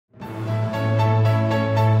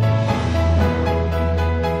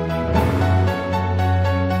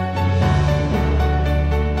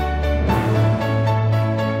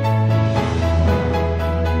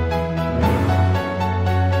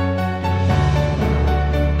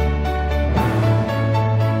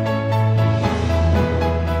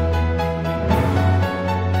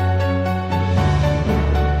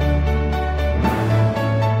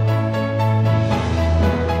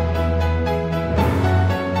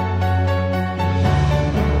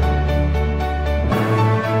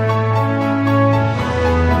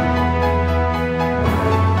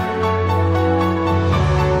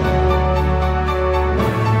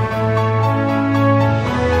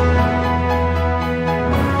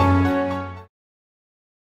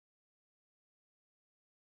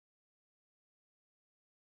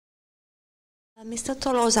Mr.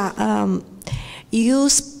 Tolosa, you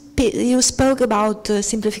spoke about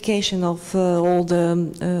simplification of all the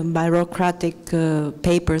bureaucratic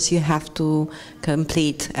papers you have to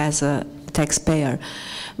complete as a taxpayer.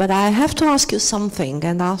 But I have to ask you something,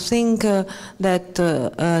 and I think that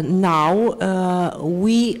now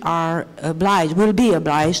we are obliged, will be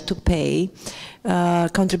obliged to pay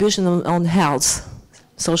contribution on health,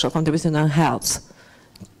 social contribution on health,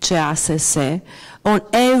 CASS, on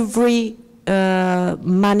every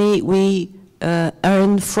money we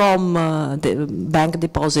earn from the bank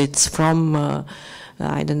deposits, from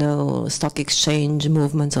I don't know, stock exchange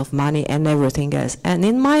movements of money and everything else. And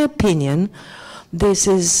in my opinion, this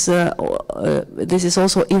is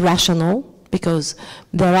also irrational, because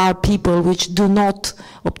there are people which do not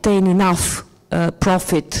obtain enough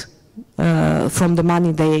profit from the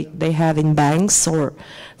money they have in banks, or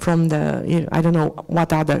from the, I don't know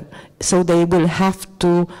what other, so they will have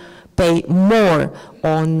to pay more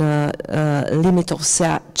on limit of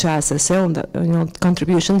CASS, on the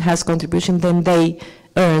contribution, health contribution, than they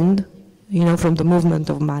earned, from the movement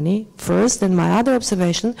of money first. And my other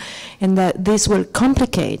observation, and that this will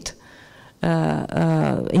complicate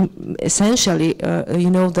essentially,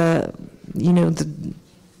 the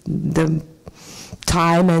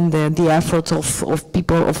time and the effort of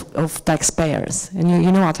people, of taxpayers, and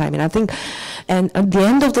you know what I mean. I think, and at the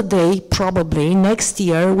end of the day, probably next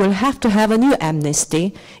year we'll have to have a new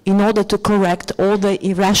amnesty in order to correct all the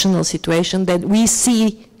irrational situation that we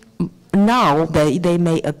see now they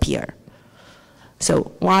may appear.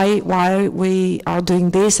 So why we are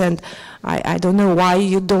doing this, and I don't know why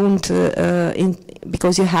you don't,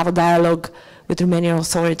 because you have a dialogue with Romanian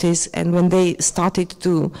authorities, and when they started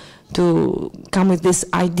to come with this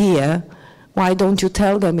idea, why don't you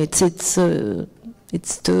tell them it's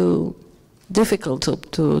too difficult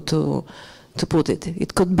to put it?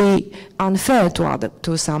 It could be unfair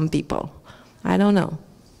to some people. I don't know.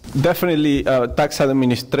 Definitely, tax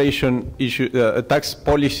administration issue, tax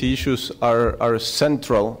policy issues are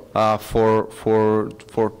central for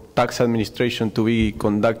tax administration to be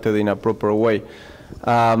conducted in a proper way.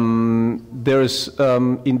 There's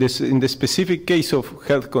in the specific case of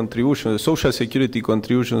health contributions, social security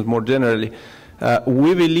contributions more generally,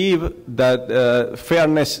 we believe that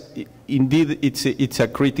fairness, indeed, it's a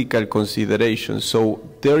critical consideration. So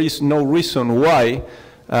there is no reason why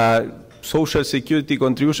social security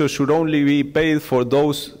contributions should only be paid for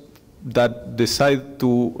those that decide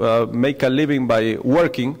to make a living by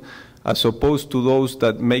working, as opposed to those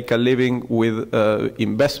that make a living with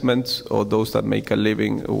investments, or those that make a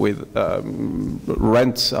living with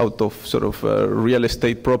rents out of sort of real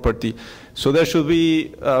estate property. So there should be,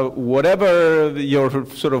 whatever your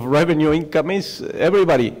sort of revenue income is,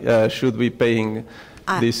 everybody should be paying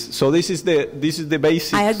this. So this is the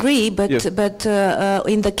basic. I agree, but yes. But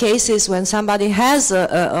in the cases when somebody has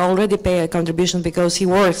already paid a contribution because he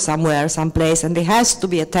works somewhere, someplace, and he has to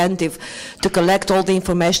be attentive to collect all the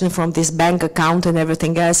information from this bank account and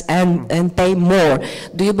everything else, and pay more.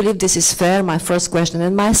 Do you believe this is fair? My first question.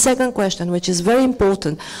 And my second question, which is very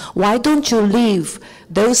important: why don't you leave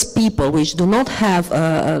those people which do not have,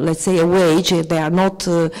 let's say, a wage, if they are not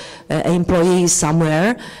employees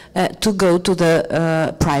somewhere, to go to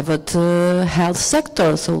the private health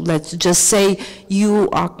sector? So let's just say you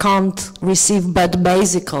can't receive but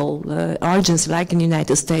basic urgency, like in the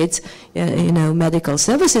United States, medical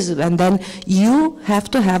services, and then you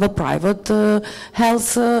have to have a private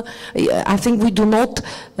health. I think we do not,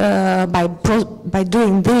 by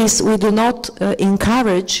doing this, we do not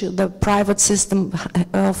encourage the private system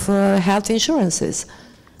of health insurances.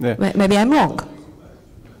 Yeah. Maybe I'm wrong.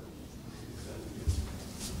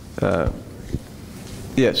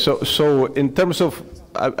 Yeah, so in terms of,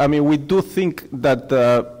 I mean, we do think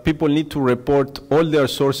that people need to report all their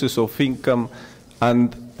sources of income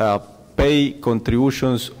and pay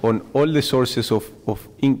contributions on all the sources of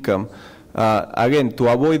income. Again, to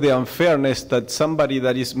avoid the unfairness that somebody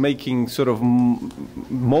that is making sort of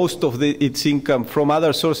most of its income from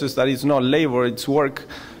other sources that is not labor, it's work,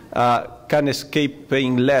 can escape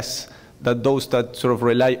paying less than those that sort of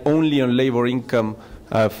rely only on labor income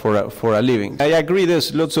for a living. I agree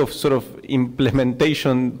there's lots of sort of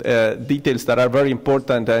implementation details that are very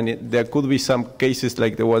important, and there could be some cases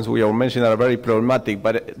like the ones we are mentioning that are very problematic,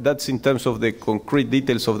 but that's in terms of the concrete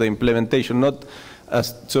details of the implementation, not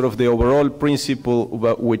as sort of the overall principle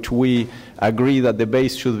which we agree that the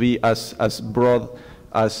base should be as broad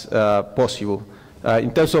as possible.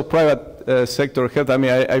 In terms of private sector health, I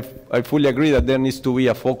mean, I fully agree that there needs to be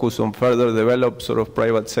a focus on further develop sort of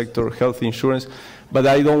private sector health insurance, but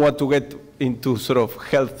I don't want to get into sort of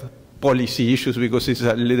health policy issues because it's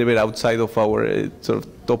a little bit outside of our sort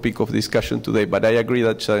of topic of discussion today, but I agree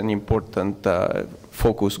that's an important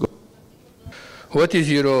focus. What is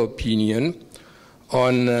your opinion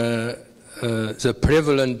on the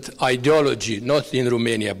prevalent ideology, not in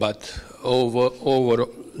Romania, but over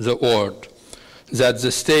the world, that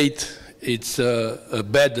the state is a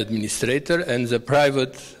bad administrator and the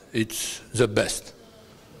private it's the best?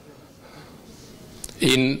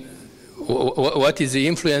 What is the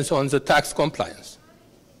influence on the tax compliance?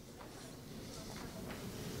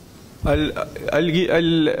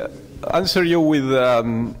 I'll answer you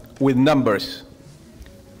with numbers.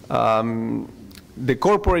 The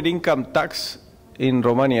corporate income tax in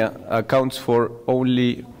Romania accounts for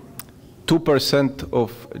only 2%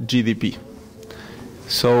 of GDP.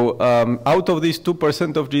 So out of this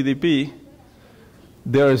 2% of GDP,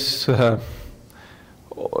 there's, I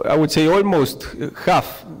would say, almost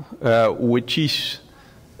half, which is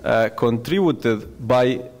contributed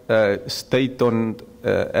by state-owned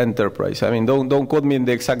enterprise. I mean, don't quote me in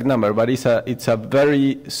the exact number, but it's a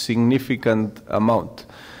very significant amount.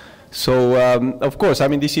 So, of course, I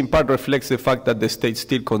mean, this in part reflects the fact that the state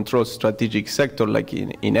still controls strategic sector, like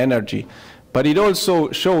in energy, but it also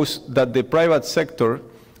shows that the private sector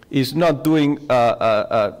is not doing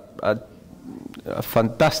a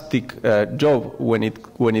fantastic job when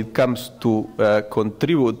it comes to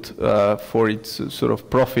contribute for its sort of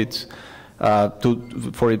profits,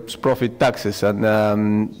 for its profit taxes.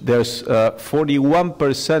 And there's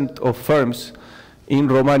 41% of firms in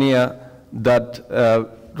Romania that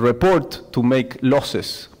report to make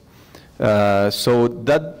losses. So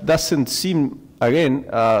that doesn't seem, again,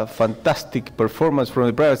 a fantastic performance from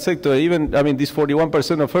the private sector. Even, I mean, these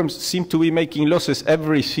 41% of firms seem to be making losses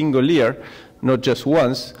every single year, not just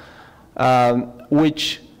once,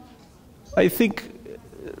 which I think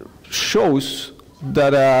shows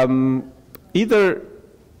that either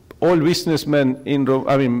all businessmen in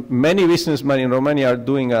many businessmen in Romania are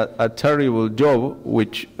doing a terrible job,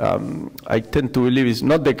 which I tend to believe is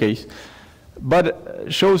not the case, but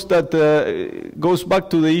shows that goes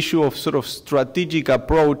back to the issue of sort of strategic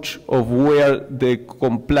approach of where the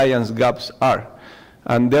compliance gaps are.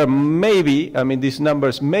 And there may be, I mean, these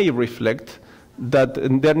numbers may reflect that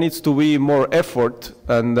there needs to be more effort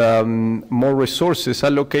and more resources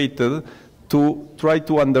allocated to try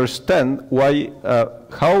to understand why,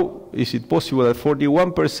 how is it possible that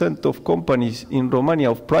 41% of companies in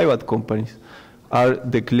Romania, of private companies, are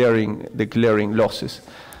declaring losses.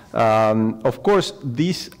 Of course,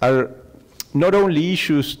 these are not only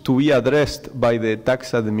issues to be addressed by the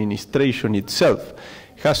tax administration itself.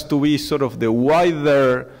 It has to be sort of the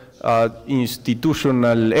wider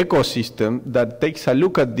institutional ecosystem that takes a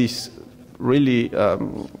look at these really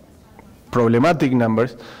problematic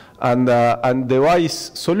numbers and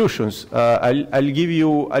devise solutions. I'll give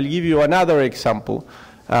you another example.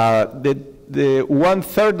 The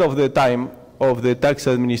 1/3 of the time of the tax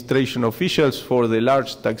administration officials for the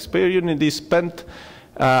large taxpayer unit is spent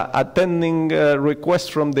attending requests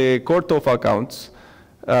from the Court of Accounts,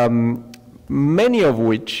 many of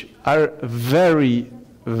which are very,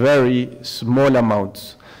 very small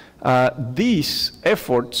amounts. These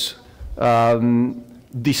efforts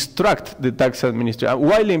distract the tax administration.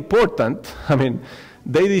 While important, I mean,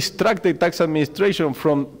 they distract the tax administration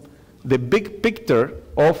from the big picture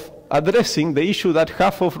of addressing the issue that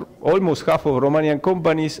almost half of Romanian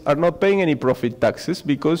companies are not paying any profit taxes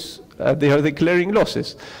because they are declaring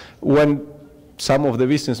losses, when some of the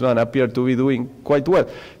businessmen appear to be doing quite well.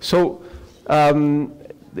 So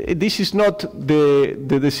this is not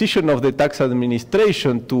the decision of the tax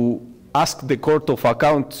administration to ask the Court of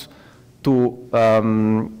Accounts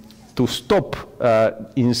to stop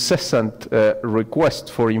incessant requests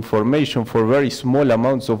for information for very small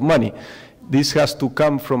amounts of money. This has to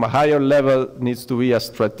come from a higher level, needs to be a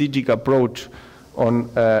strategic approach on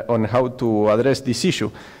how to address this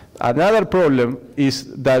issue. Another problem is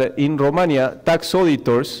that in Romania, tax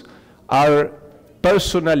auditors are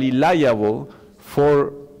personally liable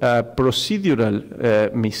for procedural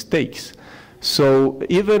mistakes. So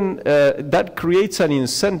even that creates an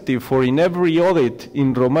incentive for in every audit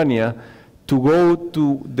in Romania to go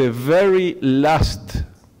to the very last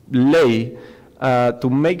lay to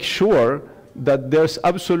make sure that there's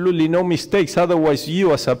absolutely no mistakes. Otherwise,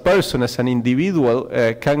 you as a person, as an individual,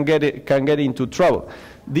 can get into trouble.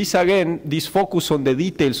 This again, this focus on the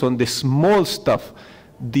details, on the small stuff,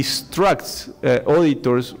 distracts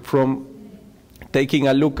auditors from taking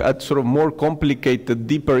a look at sort of more complicated,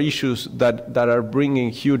 deeper issues that are bringing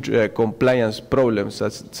huge compliance problems,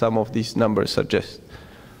 as some of these numbers suggest.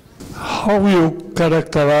 How you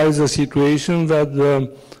characterize the situation that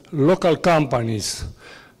the local companies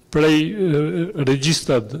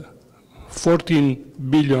registered 14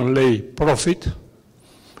 billion lei profit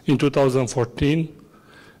in 2014,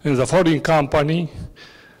 and the foreign company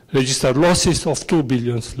registered losses of 2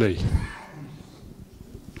 billion lei.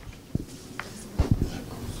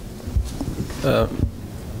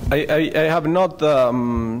 I have not.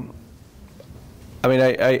 I mean,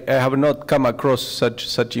 I have not come across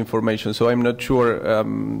such information, so I'm not sure. I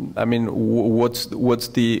mean, what's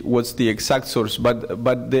the exact source?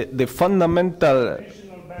 But the fundamental.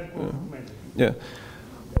 Yeah.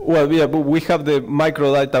 Well, yeah, but we have the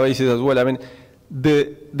micro databases as well. I mean,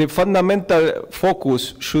 the fundamental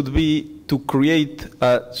focus should be to create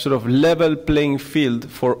a sort of level playing field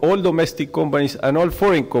for all domestic companies and all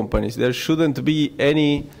foreign companies. There shouldn't be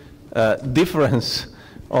any difference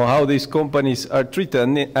on how these companies are treated.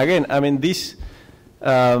 And again, I mean, this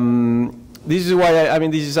is why I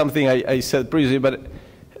mean, this is something I said previously, but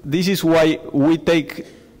this is why we take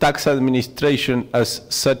tax administration as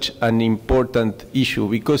such an important issue,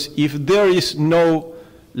 because if there is no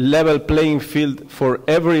level playing field for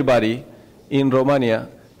everybody in Romania,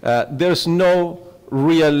 there's no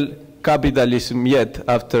real capitalism yet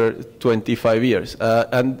after 25 years.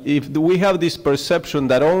 And if we have this perception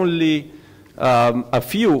that only a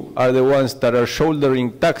few are the ones that are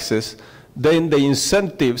shouldering taxes, then the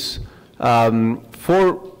incentives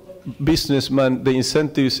for businessmen, the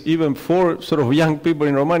incentives even for sort of young people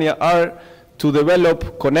in Romania are to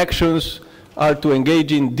develop connections, are to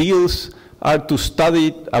engage in deals, are to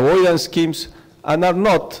study avoidance schemes, and are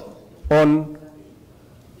not on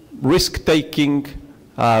risk-taking,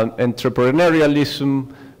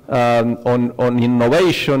 entrepreneurialism, on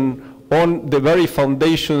innovation, on the very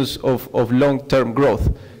foundations of long-term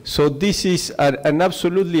growth. So this is an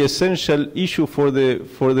absolutely essential issue for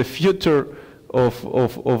the future of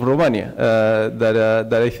Romania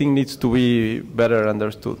that I think needs to be better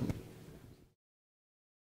understood.